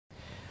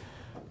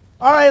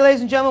All right, ladies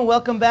and gentlemen,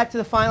 welcome back to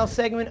the final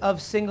segment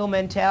of Single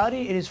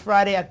Mentality. It is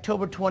Friday,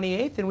 October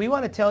 28th, and we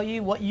want to tell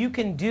you what you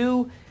can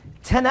do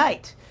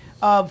tonight.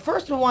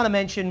 First, we want to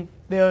mention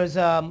there's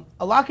a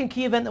lock and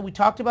key event that we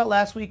talked about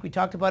last week. We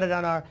talked about it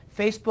on our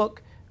Facebook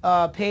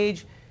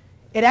page.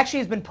 It actually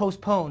has been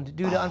postponed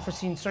due to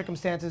unforeseen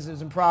circumstances. It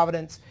was in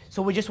Providence.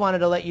 So we just wanted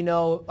to let you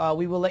know.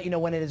 We will let you know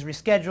when it is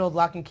rescheduled.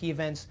 Lock and key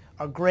events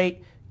are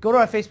great. Go to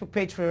our Facebook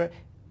page for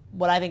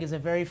what I think is a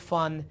very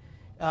fun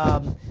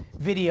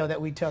video that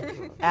we took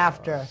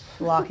after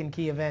the Lock and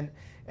Key event,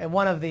 and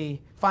one of the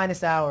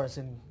finest hours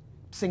in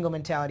Single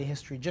Mentality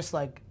history, just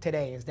like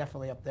today, is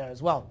definitely up there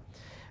as well.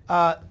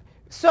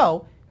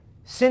 So,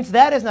 since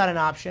that is not an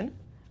option,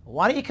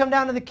 why don't you come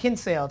down to the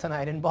Kinsale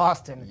tonight in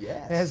Boston?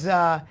 Yes. There's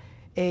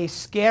a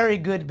scary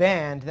good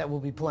band that will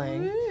be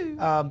playing,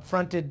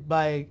 fronted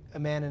by a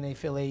man in a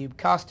Phil Ayub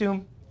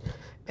costume,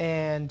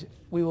 and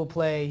we will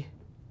play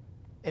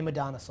a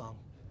Madonna song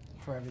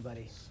for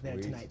everybody there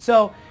tonight.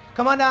 So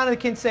come on down to the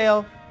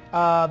Kinsale,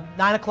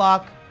 9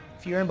 o'clock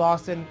if you're in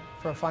Boston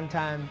for a fun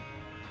time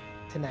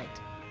tonight.